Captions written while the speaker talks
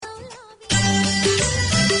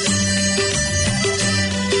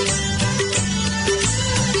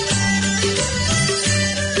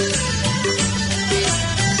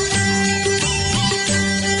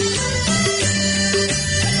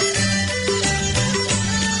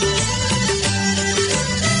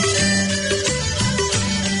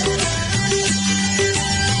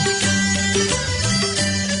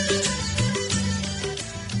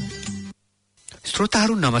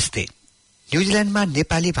श्रोताहरू नमस्ते। न्युजिल्यान्डमा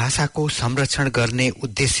नेपाली भाषाको संरक्षण गर्ने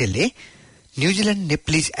उद्देश्यले न्युजिल्यान्ड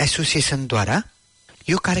नेप्लिज एसोसिएसनद्वारा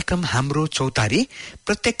यो कार्यक्रम हाम्रो चौतारी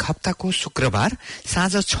प्रत्येक हप्ताको शुक्रबार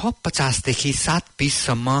साँझ 6:50 देखि 7:20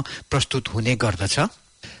 सम्म प्रस्तुत हुने गर्दछ।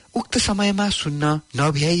 उक्त समयमा सुन्न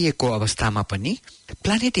नभ्याइएको अवस्थामा पनि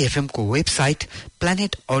प्लानेट एफएमको वेबसाइट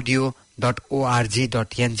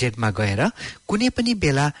planetaudio.org.nz मा गएर कुनै पनि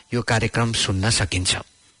बेला यो कार्यक्रम सुन्न सकिन्छ।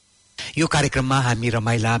 यो कार्यक्रममा हामी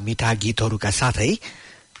रमाइला मिठा गीतहरूका साथै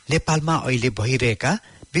नेपालमा अहिले भइरहेका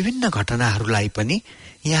विभिन्न घटनाहरूलाई पनि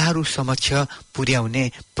यहाँहरू समक्ष पुर्याउने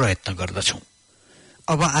प्रयत्न गर्दछौं।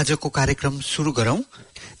 अब आजको कार्यक्रम सुरु गरौं।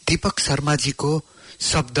 दीपक शर्माजीको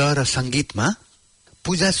शब्द र संगीतमा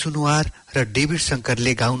पूजा सुनुवार र डेभिड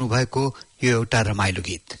शंकरले गाउनु भएको यो एउटा रमाइलो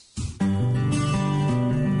गीत।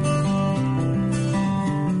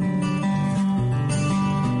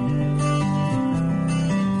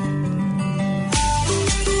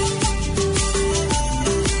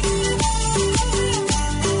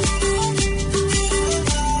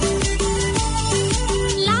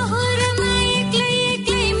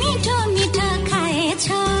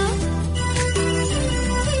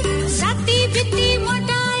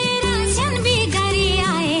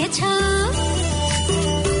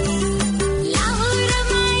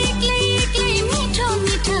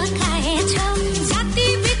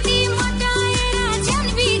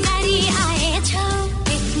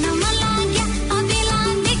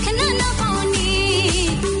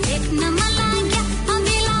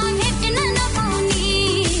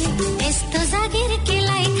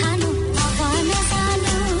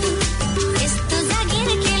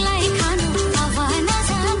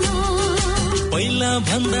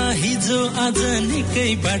 भन्दा हिजो आज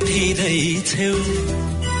निकै बाठी रहेछौ।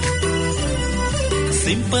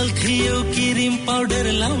 सिम्पल थियो क्रिम पाउडर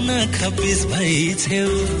लाउन खपिस भइछौ।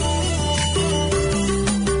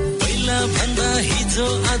 पहिला भन्दा हिजो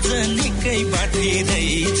आज निकै बाठी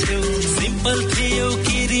रहेछौ। सिम्पल थियो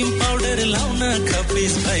क्रिम पाउडर लाउन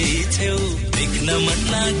खपिस भइछौ। देख्न मन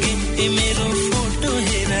लागे ए मेरो फोटो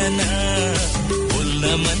हेर न, बोल्न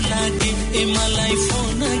मन लागे ए मलाई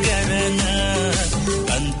फोन गर न।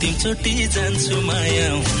 अन्तिम चोटि जान्छु माया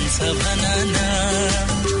हुन्छ भनना,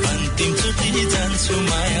 अन्तिम चोटि जान्छु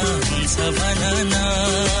माया हुन्छ भनना।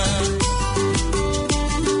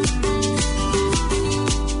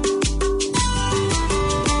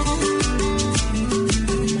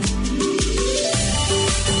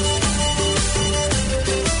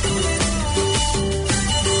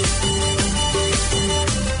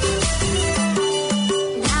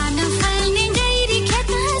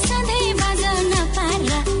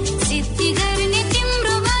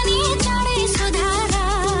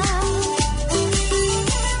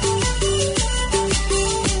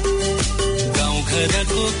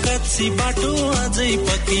 बाटो अझै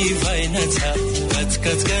पक्की भएन छ,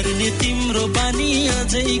 कचकच गर्ने तिम्रो बानी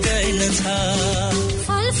अझै गएन छ।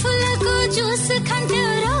 फलफुलको जुस खान्थ्यौ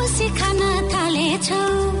रौसी खान थालेछौ।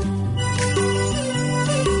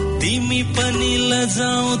 तिमी पनि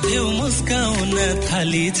लजाउँथ्यौ मुस्काउन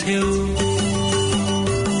थालेछौ।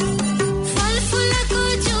 फलफुलको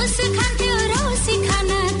जुस खान्थ्यौ रौसी खान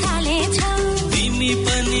थालेछौ। तिमी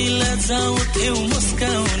पनि लजाउँथ्यौ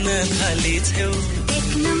मुस्काउन थालेछौ।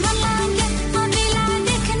 देख्न मन लाग्यो अबेला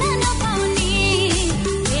देख्न नपाउने,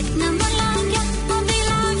 भेट्न मन लाग्यो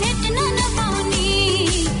अबेला भेट्न नपाउने।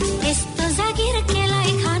 यस्तो जागिर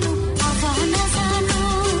केलाई खानु अब नजानु,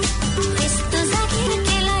 यस्तो जागिर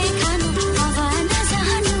केलाई खानु अब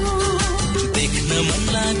नजानु। देख्न मन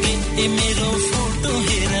लागे ए मेरो फोटो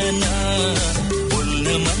हेर न, बोल्न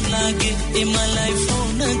मन लागे ए मलाई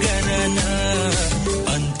फोन गर न।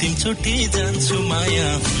 अन्तिम चोटि जान्छु माया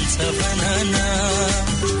हुन्छ भनना,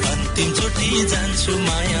 अन्तिम चोटि जान्छु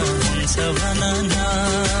माया हुन्छ भनना।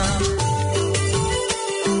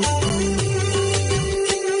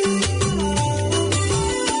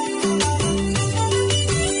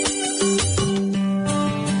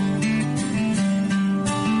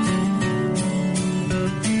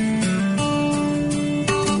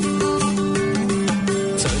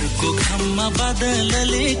 चर्को घाममा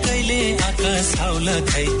बादलले कहिले आकाश आउला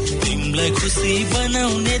खै, तिमीलाई खुसी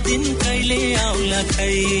बनाउने दिन कहिले आउला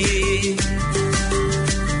खै।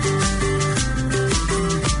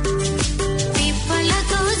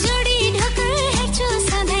 पिपलको जोडी ढोकर हेर्छु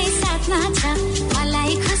सधैँ साथमा छ,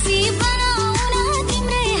 मलाई खुसी बनाउन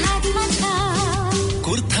तिम्रै हातमा छ।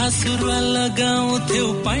 कुर्ता सुरुवाल लगाउँथ्यौ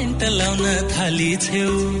प्यान्ट लाउन थालेछौ।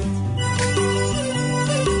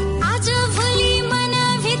 आज भोलि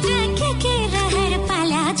मनभित्र के रहर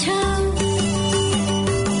पाला छौ।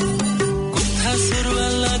 कुर्ता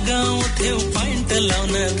सुरुवाल लगाउँथ्यौ प्यान्ट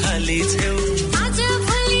लाउन थालेछौ। आज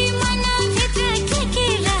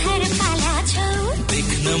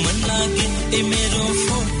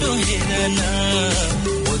न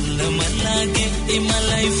बोल्न मन लागे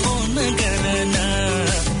मलाई फोन गर न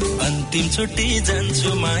अन्तिम चोटि जान्छु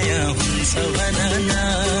माया हुन्छ भन न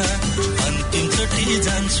अन्तिम चोटि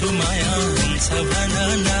जान्छु माया हुन्छ भन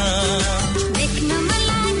न देख्न मन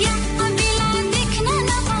लाग्यो अबेला देख्न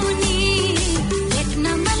नपाउने भेट्न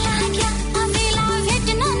मन लाग्यो अबेला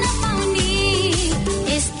भेट्न नपाउने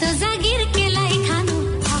यस्तो जागिर केलाई खानु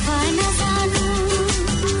अब नजानु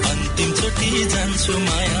अन्तिम चोटि जान्छु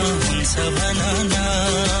माया हुन्छ भन न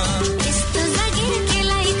यस्तो जागिर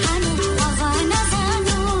केलाई खानु अब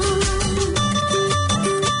नजानु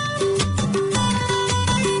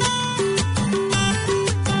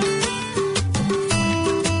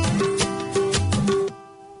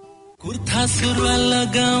कुर्ता सुरुवाल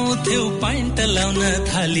लगाउँथ्यौ पाइन्ट लाउन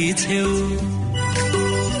थाली छेउ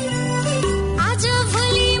आज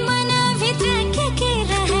भोलि मनभित्र के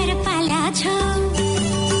रहर पाला छौ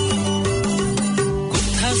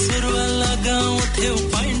कुर्ता सुरुवाल लगाउँथ्यौ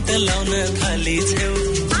पाइन्ट लाउन थाली छेउ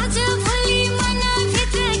आज भोलि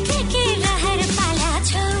मनभित्र के रहर पाला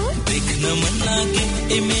छौ देख्न मन लागे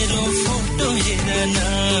ए मेरो फोटो हेर न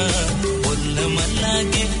बोल्न मन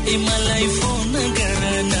लागे ए मलाई फोन गर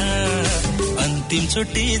न अन्तिम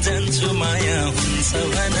चोटि जान्छु माया हुन्छ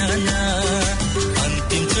भन न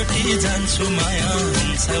अन्तिम चोटि जान्छु माया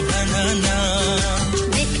हुन्छ भन न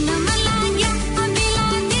देख्न मन लाग्यो अबेला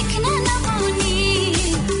देख्न नपाउने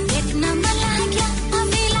भेट्न मन लाग्यो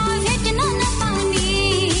अबेला भेट्न नपाउने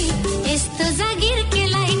यस्तो जागिर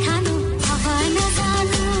केलाई खानु अब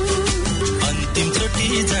नजानु अन्तिम चोटि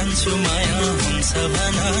जान्छु माया हुन्छ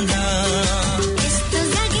भन न यस्तो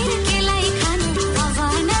जागिर केलाई खानु अब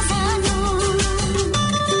नजानु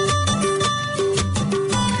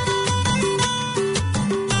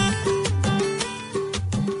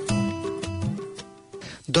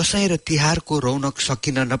दशैं र तिहारको रौनक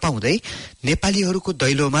सकिन नपाउँदै नेपालीहरूको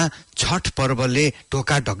दैलोमा छठ पर्वले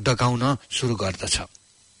ढोका ढकढकाउन सुरु गर्दछ।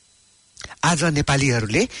 आज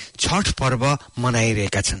नेपालीहरूले छठ पर्व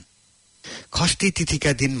मनाइरहेका छन्। षष्ठी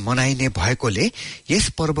तिथिका दिन मनाइने भएकोले यस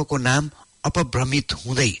पर्वको नाम अपभ्रमित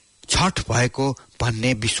हुँदै छठ भएको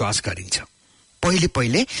भन्ने विश्वास गरिन्छ।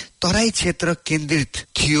 पहिले तराई क्षेत्र केन्द्रित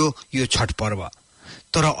थियो यो छठ पर्व,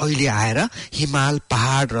 तर अहिले आएर हिमाल,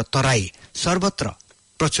 पहाड र तराई सर्वत्र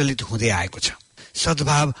प्रचलित हुँदै आएको छ।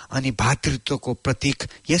 सद्भाव अनि भातृत्वको प्रतीक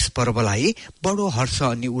यस पर्वलाई बडो हर्ष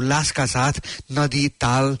अनि उल्लासका साथ नदी,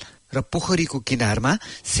 ताल र पोखरीको किनारमा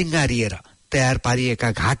सिंगारिएर तयार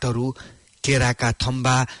पारिएका घाटहरू, केराका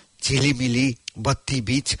थम्बा, झिलिमिली बत्ती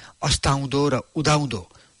बीच अस्ताउँदो र उदाउँदो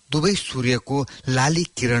दुवै सूर्यको लाली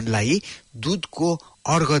किरणलाई दूधको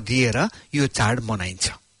अर्घ दिएर यो चाड मनाइन्छ।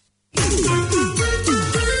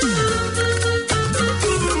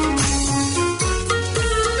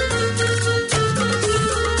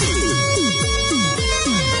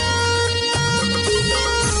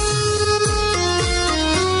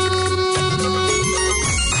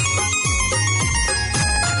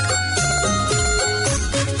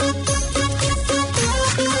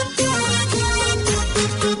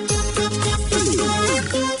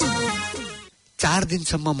 4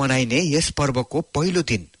 दिनसम्म मनाइने यस पर्वको पहिलो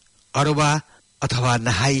दिन अरवा अथवा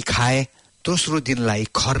नहाई खाए, दोस्रो दिनलाई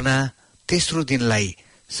खर्ना, तेस्रो दिनलाई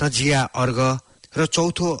सजिया अर्घ र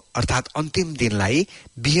चौथो अर्थात अन्तिम दिनलाई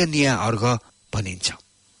बिहनिया अर्घ भनिन्छ।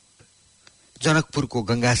 जनकपुरको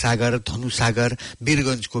गंगासागर, धनुसागर,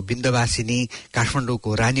 वीरगंजको बिन्दवासिनी,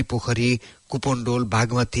 काठमाडौँको रानी पोखरी, कुपन्डोल,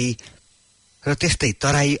 बागमती र त्यस्तै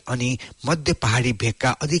तराई अनि मध्य पहाडी भेगका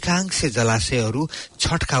अधिकांश जलाशयहरू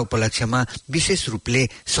छठका उपलक्ष्यमा विशेष रूपले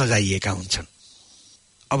सजाइएका हुन्छन्।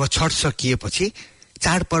 अब छठ सकिएपछि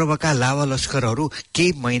चाडपर्वका लावा लस्करहरू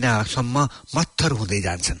केही महिनासम्म मत्थर हुँदै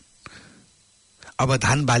जान्छन्। अब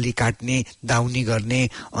धान बाली काट्ने, दाउनी गर्ने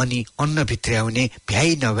अनि अन्न भित्र्याउने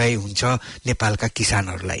भ्याइ नभ्याइ हुन्छ नेपालका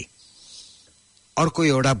किसानहरूलाई। अर्को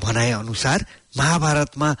एउटा भनाइ अनुसार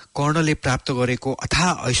महाभारतमा कर्णले प्राप्त गरेको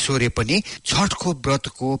अथाह ऐश्वर्य पनि छठको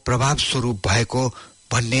व्रतको प्रभाव स्वरूप भएको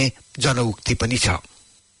भन्ने जनउक्ति पनि छ।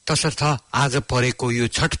 तसर्थ आज परेको यो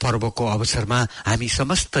छठ पर्वको अवसरमा हामी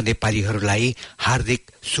समस्त नेपालीहरूलाई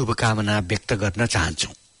हार्दिक शुभकामना व्यक्त गर्न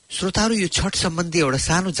चाहन्छौँ। श्रोताहरू, यो छठ सम्बन्धी एउटा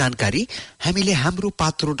सानो जानकारी हामीले हाम्रो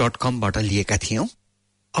patro.com बाट लिएका थियौं।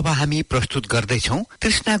 अब हामी प्रस्तुत गर्दैछौ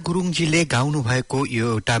कृष्णा गुरुङजीले गाउनु भएको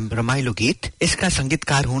यो एउटा रमाइलो गीत। यसका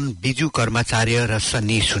संगीतकार हुन् बिजु कर्माचार्य र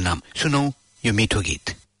सन्नी सुनाम। सुनौ यो मिठो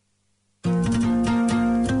गीत।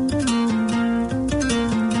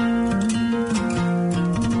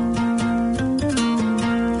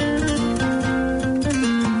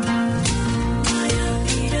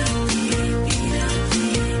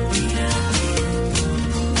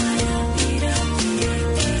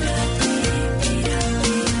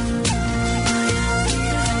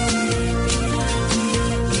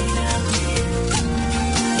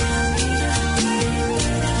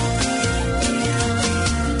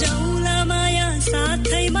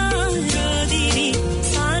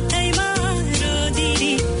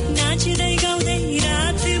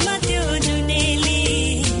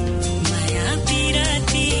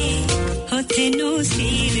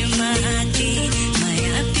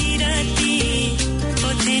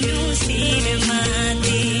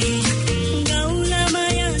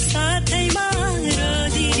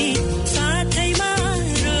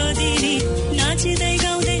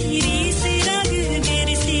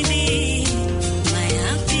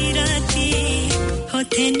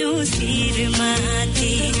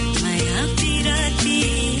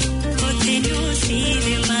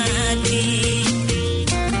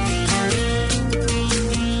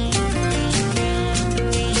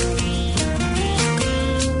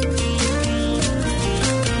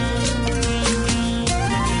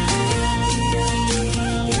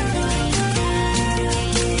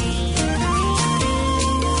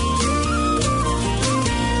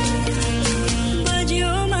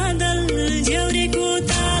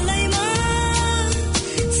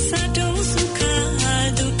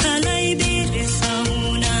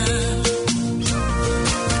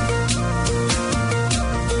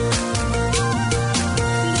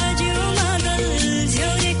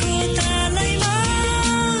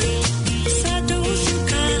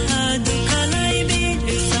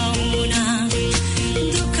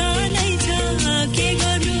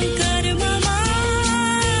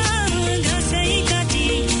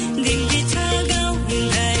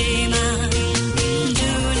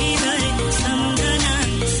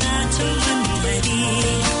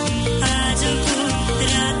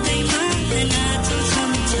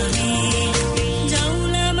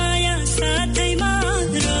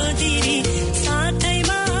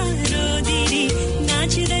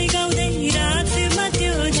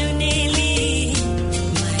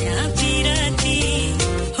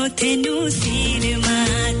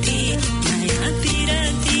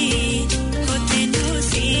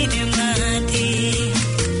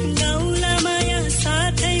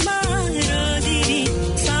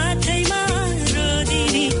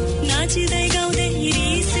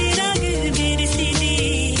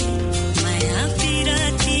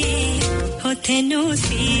 होथेनु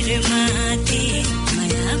शिरमाथि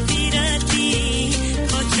माया पिराती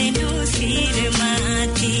होथेनु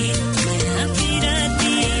शिरमाथि माया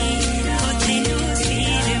पिराती होथेनु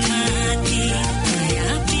शिरमाथि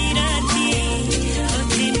माया पिराती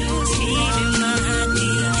होथेनु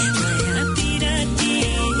शिरमाथि माया पिराती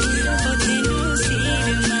होथेनु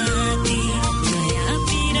शिरमाथि माया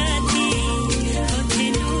पिराती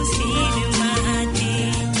होथेनु शिरमाथि।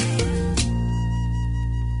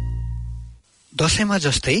 दशैंमा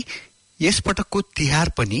जस्तै यसपटकको तिहार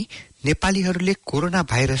पनि नेपालीहरूले कोरोना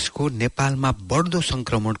भाइरसको नेपालमा बढ्दो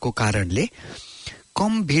संक्रमणको कारणले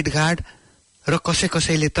कम भिडघाड र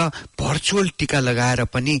कसैले त भर्चुअल टीका लगाएर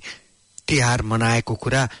पनि तिहार मनाएको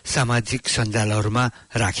कुरा सामाजिक सञ्जालहरूमा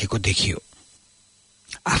राखेको देखियो।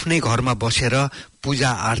 आफ्नै घरमा बसेर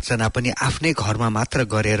पूजा अर्चना पनि आफ्नै घरमा मात्र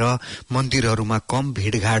गरेर मन्दिरहरूमा कम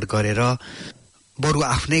भिडघाड गरेर बरु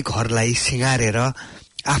आफ्नै घरलाई सिंगारेर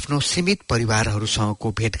आफ्नो सीमित परिवारहरूसँगको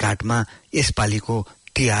भेटघाटमा यसपालिको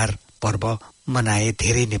तिहार पर्व मनाए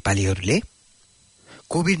धेरै नेपालीहरूले।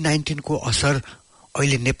 कोभिड-19 को असर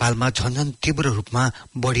अहिले नेपालमा झन्झन तीव्र रूपमा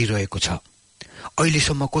बढिरहेको छ।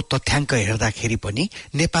 अहिलेसम्मको तथ्याङ्क हेर्दाखेरि पनि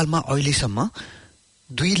नेपालमा अहिलेसम्म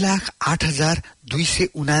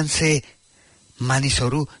 2,08,279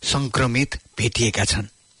 मानिसहरू संक्रमित भेटिएका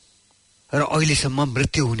छन् र अहिलेसम्म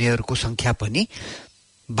मृत्यु हुनेहरूको संख्या पनि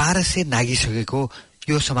 1200 नागिसकेको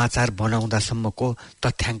यो समाचार बनाउँदासम्मको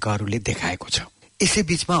तथ्याङ्कहरूले देखाएको छ। यसै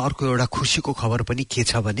बीचमा अर्को एउटा खुशीको खबर पनि के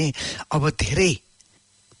छ भने अब धेरै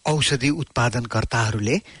औषधि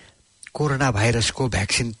उत्पादनकर्ताहरूले कोरोना भाइरसको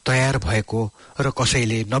भ्याक्सिन तयार भएको र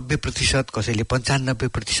कसैले 90%, कसैले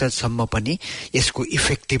 95% सम्म पनि यसको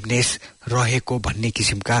इफेक्टिभनेस रहेको भन्ने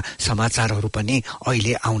किसिमका समाचारहरू पनि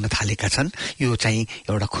अहिले आउन थालेका छन्। यो चाहिँ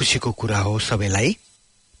एउटा खुशीको कुरा हो सबैलाई।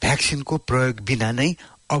 भ्याक्सिनको प्रयोग बिना नै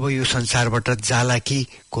अब यो संसारबाट जाला कि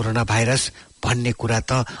कोरोना भाइरस भन्ने कुरा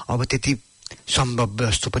त अब त्यति सम्भव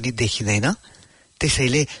जस्तो पनि देखिँदैन।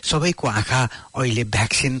 त्यसैले सबैको आँखा अहिले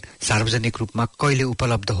भ्याक्सिन सार्वजनिक रूपमा कहिले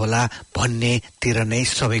उपलब्ध होला भन्नेतिर नै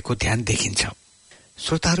सबैको ध्यान देखिन्छ।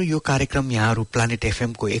 श्रोताहरू, यो कार्यक्रम यहाँहरू प्लानेट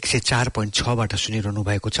एफएम को 104.6 बाट सुनिरहनु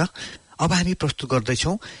भएको छ। अब हामी प्रस्तुत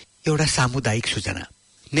गर्दैछौ एउटा सामुदायिक सूचना।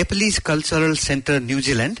 Nepalese cultural centre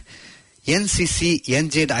New Zealand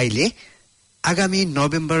NCC-NZI ले आगामी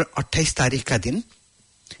नोभेम्बर 28 तारिखका दिन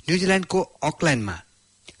न्यूजील्याण्डको अकल्याण्डमा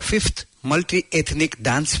 5th multi ethnic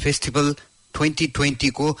dance festival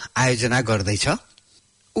 2020 को आयोजना गर्दैछ।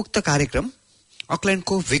 उक्त कार्यक्रम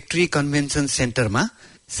अकल्याण्डको भिक्ट्री कन्भेन्सन सेन्टरमा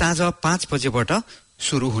साँझ 5 बजेबाट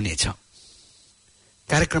सुरु हुनेछ।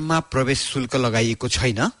 कार्यक्रममा प्रवेश शुल्क लगाइएको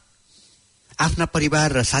छैन। आफ्ना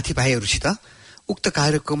परिवार र साथीभाइहरूसित उक्त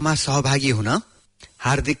कार्यक्रममा सहभागी हुन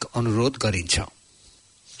हार्दिक अनुरोध गरिन्छ।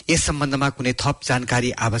 यस सम्बन्धमा कुनै थप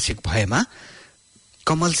जानकारी आवश्यक भएमा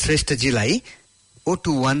कमल श्रेष्ठजीलाई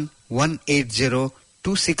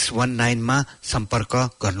 021-180-2619 मा सम्पर्क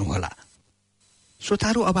गर्नुहोला।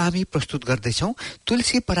 श्रोताहरू, अब हामी प्रस्तुत गर्दैछौ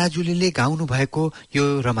तुलसी पराजुलीले गाउनु भएको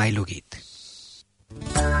यो रमाइलो गीत।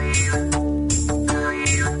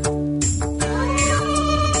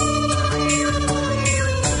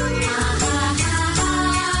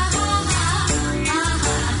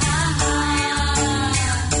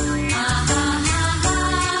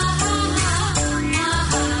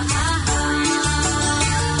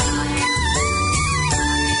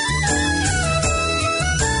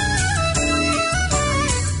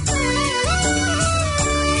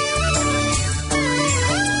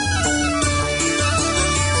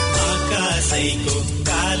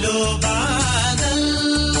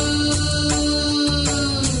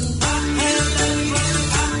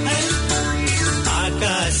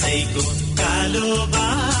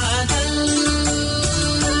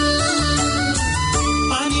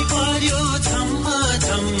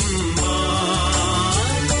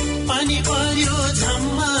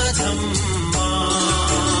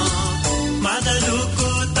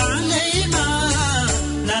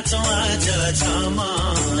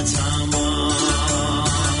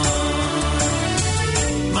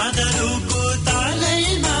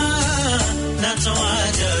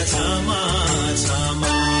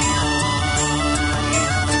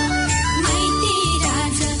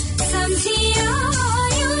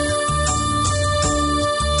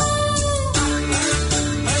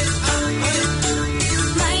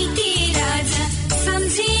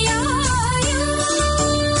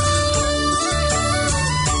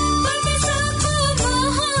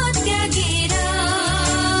 त्यागी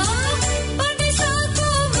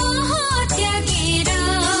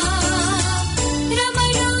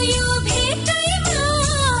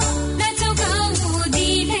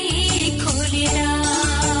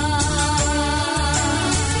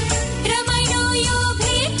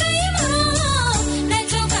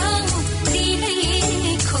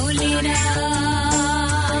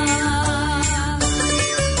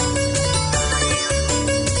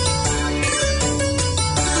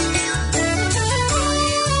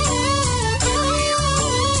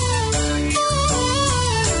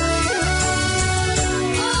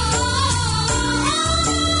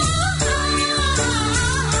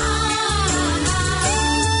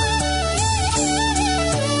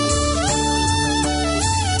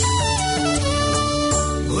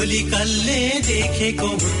कसले देखेको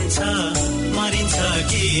हुन्छ मरिन्छ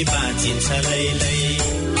कि बाँचिन्छ लैलै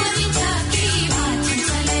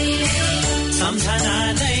सम्झना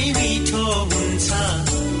नै मिठो हुन्छ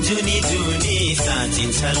जुनी जुनी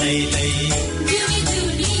साँचिन्छ लैलै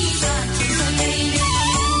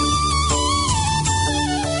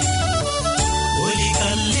भोलि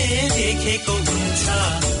कसले देखेको हुन्छ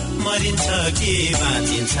मरिन्छ कि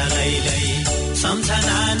बाँचिन्छ लैलै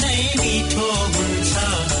सम्झना नै मिठो हुन्छ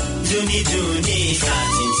जुनी जुनी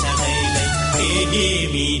साँचिन्छ लैलै केही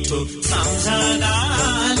मिठो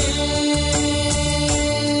सम्झनाले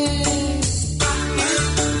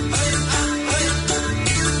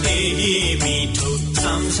मिठो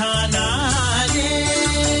सम्झनाले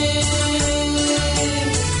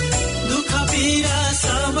दुःख पीडा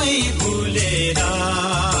सबै भुलेर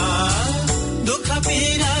दुःख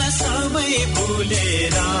पीडा सबै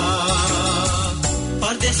भुलेर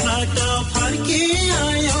परदेशबाट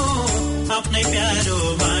फर्किआयो आफ्नै प्यारो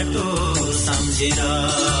बाटो सम्झेर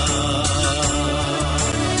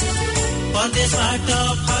परदेशबाट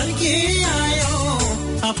फर्किआयो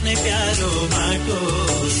आफ्नै प्यारो बाटो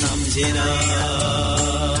सम्झेर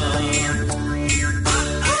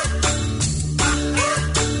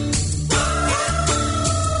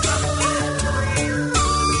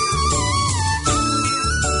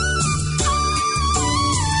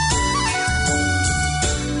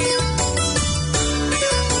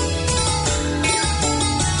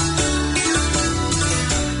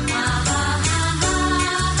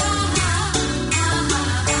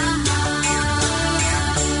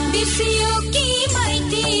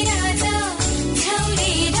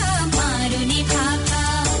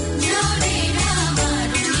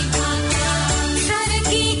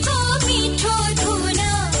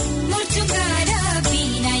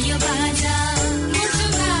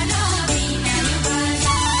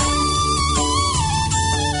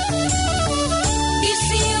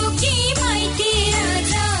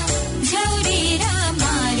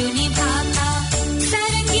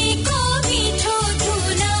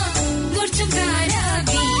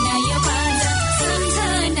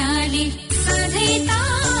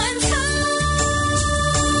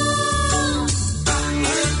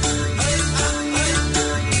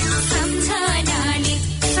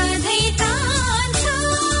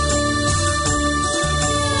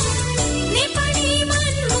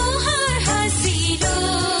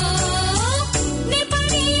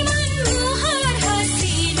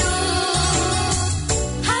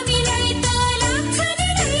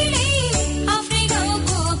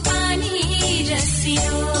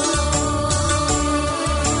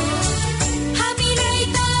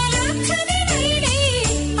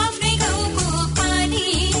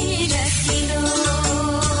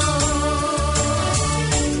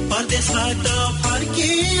परदेशबाट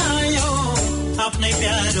फर्किआयो आफ्नै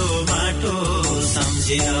प्यारो बाटो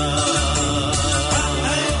सम्झेर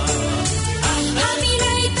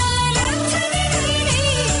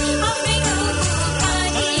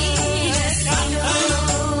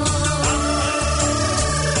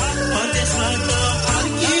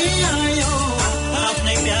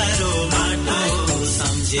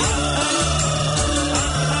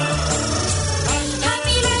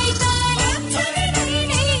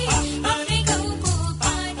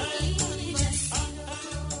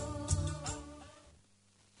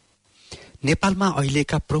नेपालमा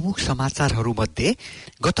अहिलेका प्रमुख समाचारहरूमध्ये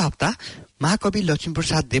गत हप्ता महाकवि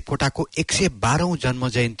लक्ष्मीप्रसाद देवकोटाको 112औं जन्म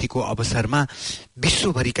जयन्तीको अवसरमा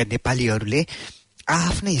विश्वभरिका नेपालीहरूले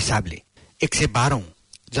आफ्नै हिसाबले 112औं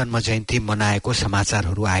जन्म जयन्ती मनाएको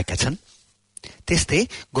समाचारहरू आएका छन्। त्यस्तै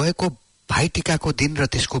गएको भाइटिकाको दिन र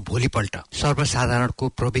त्यसको भोलिपल्ट सर्वसाधारणको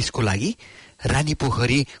प्रवेशको लागि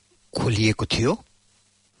रानीपोखरी खोलिएको थियो।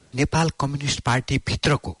 नेपाल कम्युनिस्ट पार्टी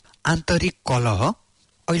भित्रको आन्तरिक कलह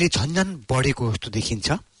अहिले झन्झन बढेको जस्तो देखिन्छ।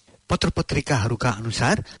 पत्रपत्रिकाहरूका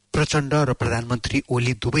अनुसार प्रचण्ड र प्रधानमन्त्री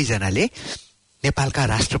ओली दुवैजनाले नेपालका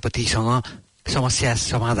राष्ट्रपतिसँग समस्या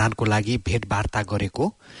समाधानको लागि भेटवार्ता गरेको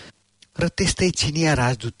र त्यस्तै चिनिया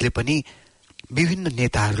राजदूतले पनि विभिन्न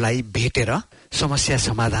नेताहरूलाई भेटेर समस्या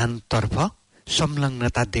समाधानतर्फ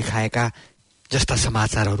संलग्नता देखाएका जस्ता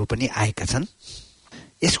समाचारहरू पनि आएका छन्।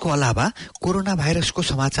 यसको अलावा कोरोना भाइरसको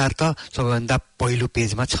समाचार त सबैभन्दा पहिलो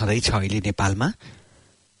पेजमा छँदैछ अहिले नेपालमा।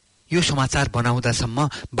 यो समाचार बनाउँदासम्म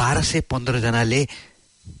 1215 जनाले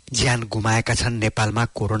ज्यान गुमाएका छन् नेपालमा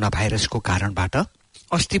कोरोना भाइरसको कारणबाट।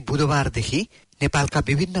 अस्ति बुधबारदेखि नेपालका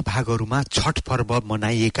विभिन्न भागहरूमा छठ पर्व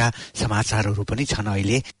मनाइएका समाचारहरू पनि छन्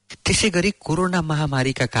अहिले। त्यसैगरी कोरोना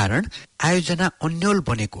महामारीका कारण आयोजना अन्यल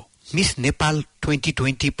बनेको मिस नेपाल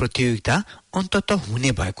 2020 प्रतियोगिता अन्ततः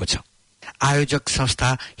हुने भएको छ। आयोजक संस्था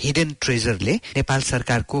हिडन ट्रेजरले नेपाल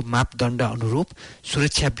सरकारको मापदण्ड अनुरूप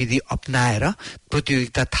सुरक्षा विधि अपनाएर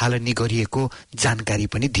प्रतियोगिता थालनी गरिएको जानकारी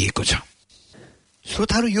पनि दिएको छ।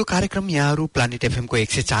 श्रोताहरू, यो कार्यक्रम यहाँहरू प्लानेट एफएमको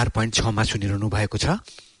 104.6 मा सुनिरहनु भएको छ।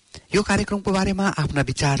 यो कार्यक्रमको बारेमा आफ्ना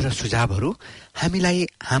विचार र सुझावहरू हामीलाई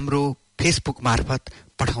हाम्रो फेसबुक मार्फत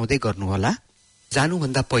पठाउँदै गर्नुहोला।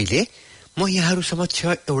 जानुभन्दा पहिले म यहाँहरू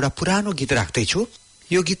समक्ष एउटा पुरानो गीत राख्दैछु।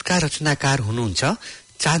 यो गीतका रचनाकार हुनुहुन्छ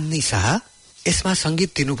चाँदनी शाह। यसमा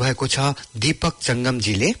संगीत दिनुभएको छ दीपक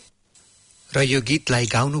जंगमजीले र यो गीतलाई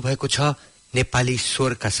गाउनु भएको छ नेपाली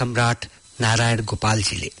स्वरका सम्राट नारायण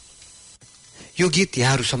गोपालजीले। यो गीत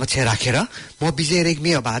यहाँहरू समक्ष राखेर म विजय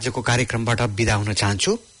रेग्मी अब आजको कार्यक्रमबाट बिदा हुन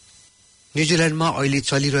चाहन्छु। न्युजिल्यान्डमा अहिले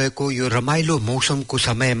चलिरहेको यो रमाइलो मौसमको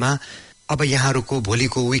समयमा अब यहाँहरूको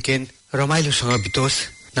भोलिको विकेन्ड रमाइलोसँग बितोस्।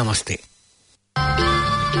 नमस्ते।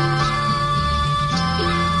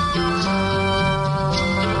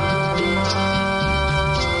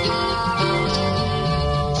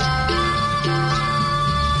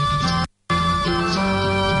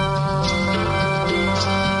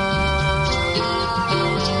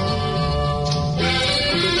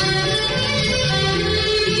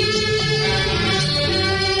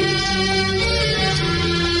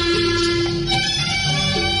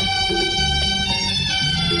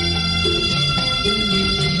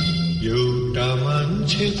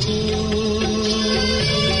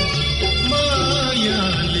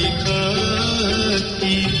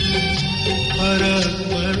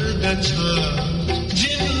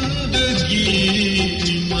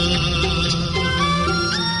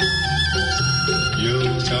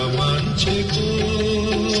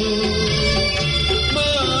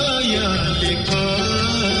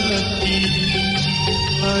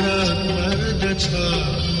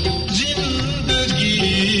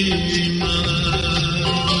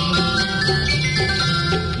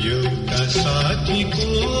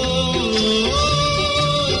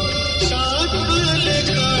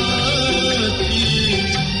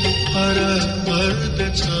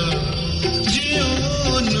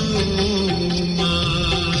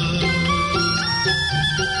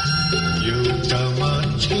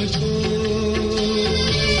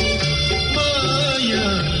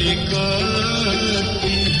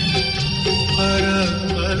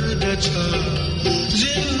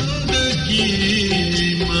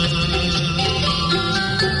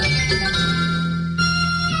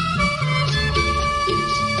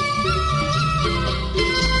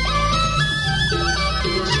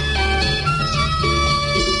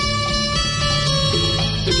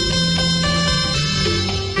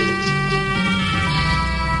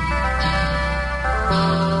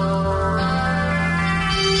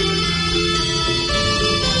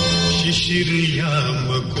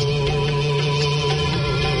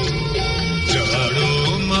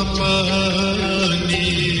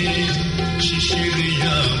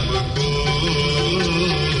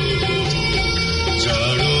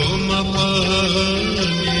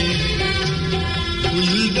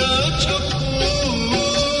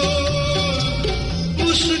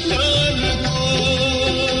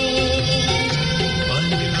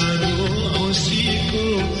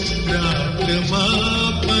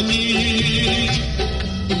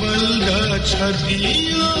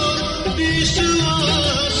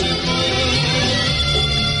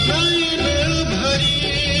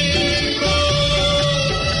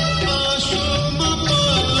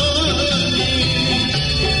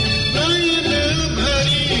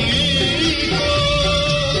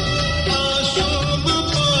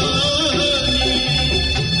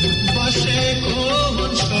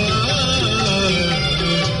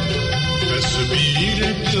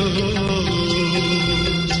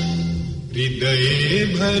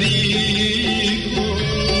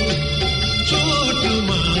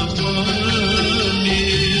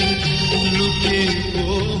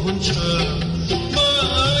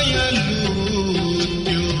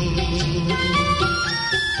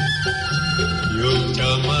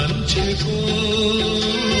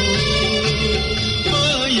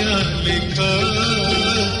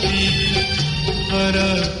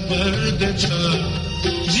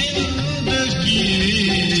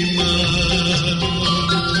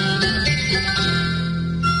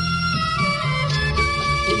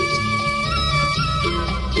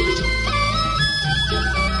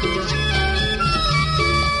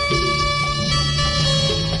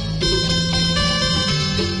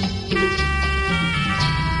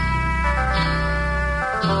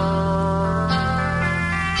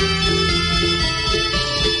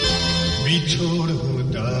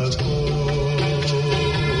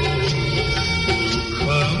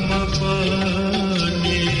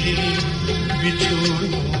 बिछोड़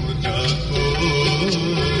मुदाको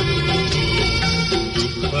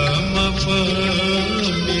दुःखमा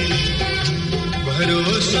पनि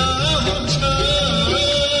भरोसा हुन्छ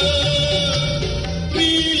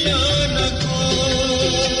मिलनको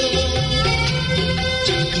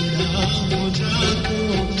झगडा मुदाको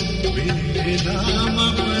बेलामा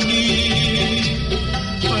पनि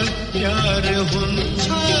प्यार हुन्छ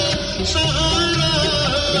सहारा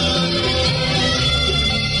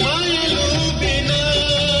मायालु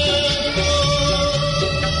बिनाको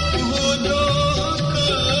हुँदो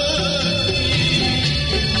कति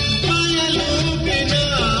मायालु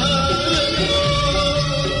बिनाको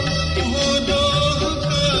हुँदो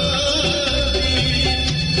कति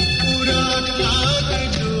पुरा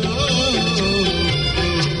लाग्दो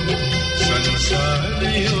संसार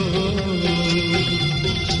यो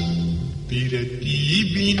बिरती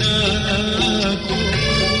बिनाको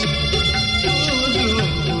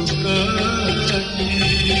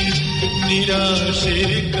निराशे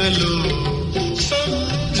कलो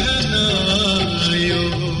सम्झनायो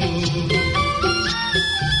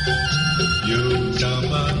एउटा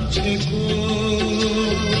मान्छेको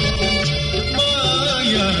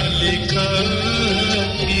मायाले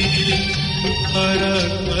कति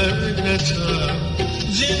फरक पर्दछ